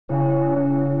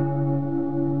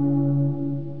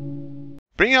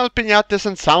Bring out piñatas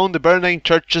and sound the burning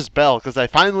church's bell, because I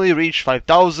finally reached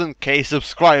 5000k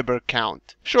subscriber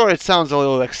count. Sure, it sounds a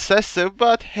little excessive,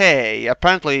 but hey,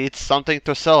 apparently it's something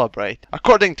to celebrate.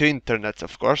 According to internet,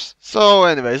 of course. So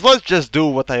anyways, let's just do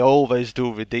what I always do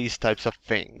with these types of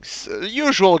things.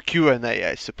 Usual Q&A,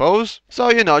 I suppose. So,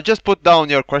 you know, just put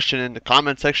down your question in the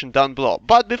comment section down below.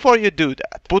 But before you do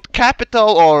that, put capital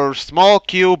or small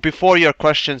q before your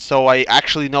question so I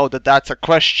actually know that that's a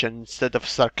question instead of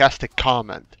sarcastic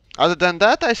comment. Other than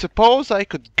that, I suppose I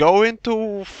could go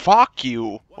into fuck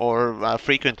you or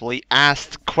frequently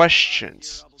asked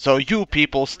questions. So you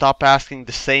people stop asking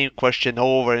the same question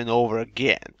over and over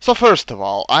again. So first of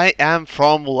all, I am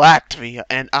from Latvia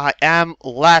and I am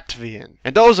Latvian.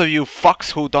 And those of you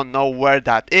fucks who don't know where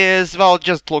that is, well,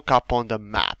 just look up on the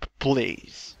map,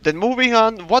 please. Then moving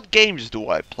on, what games do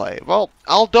I play? Well,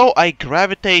 although I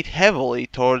gravitate heavily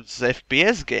towards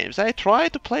FPS games, I try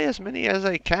to play as many as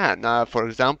I can. For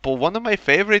example, one of my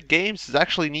favorite games is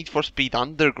actually Need for Speed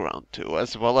Underground 2,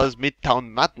 as well as Midtown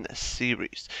Madness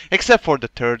series, except for the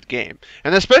third game,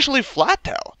 and especially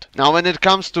Flatout. Now when it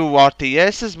comes to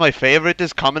RTSs, my favorite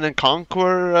is Command &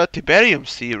 Conquer Tiberium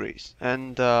series.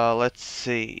 And let's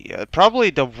see, probably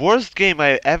the worst game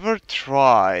I ever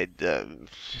tried,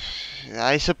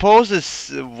 I suppose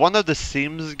it's one of the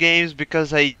Sims games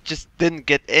because I just didn't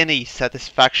get any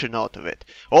satisfaction out of it.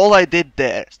 All I did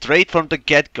there, straight from the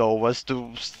get-go, was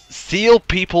to seal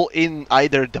people in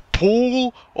either the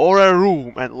pool or a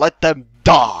room and let them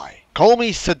die. Call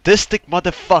me sadistic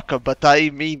motherfucker, but I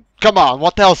mean, come on,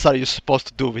 what else are you supposed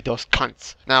to do with those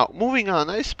cunts? Now, moving on,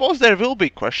 I suppose there will be a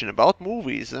question about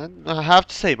movies, and I have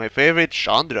to say my favorite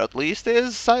genre at least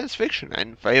is science fiction,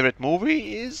 and favorite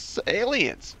movie is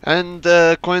Aliens. And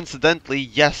coincidentally,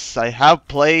 yes, I have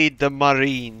played the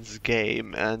Marines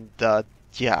game, and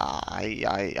yeah,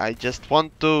 I just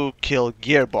want to kill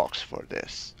Gearbox for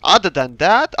this. Other than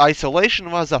that,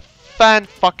 Isolation was a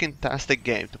fan-fucking-tastic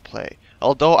game to play.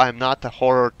 Although I'm not a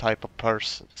horror type of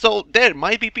person. So there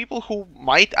might be people who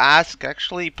might ask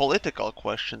actually political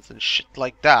questions and shit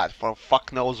like that, for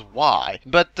fuck knows why.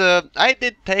 But I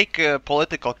did take a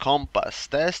political compass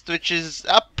test, which is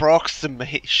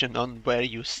approximation on where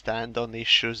you stand on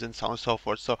issues and so on and so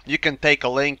forth. So you can take a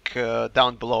link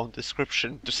down below in the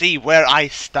description to see where I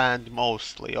stand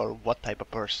mostly, or what type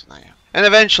of person I am. And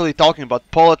eventually talking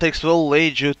about politics will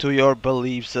lead you to your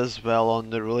beliefs as well on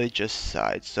the religious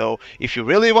side. So if you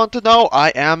really want to know, I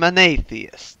am an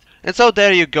atheist. And so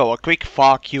there you go, a quick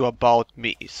fuck you about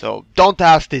me. So don't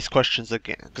ask these questions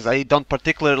again, because I don't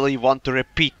particularly want to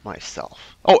repeat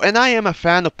myself. Oh, and I am a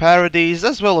fan of parodies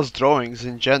as well as drawings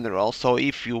in general, so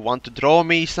if you want to draw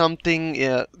me something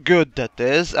good that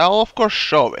is, I'll of course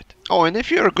show it. Oh, and if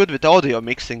you're good with audio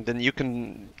mixing, then you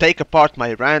can take apart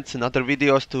my rants in other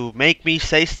videos to make me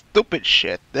say stupid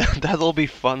shit. That'll be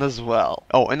fun as well.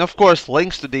 Oh, and of course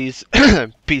links to these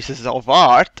pieces of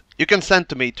art you can send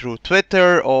to me through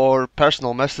Twitter or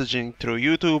personal messaging through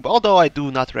YouTube, although I do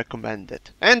not recommend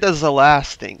it. And as a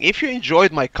last thing, if you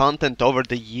enjoyed my content over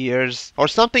the years, or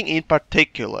something in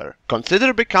particular,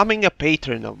 consider becoming a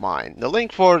patron of mine. The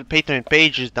link for the Patreon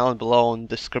page is down below in the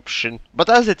description. But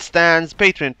as it stands,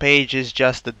 Patreon page is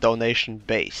just a donation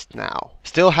based now.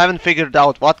 Still haven't figured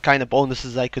out what kind of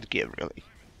bonuses I could give, really.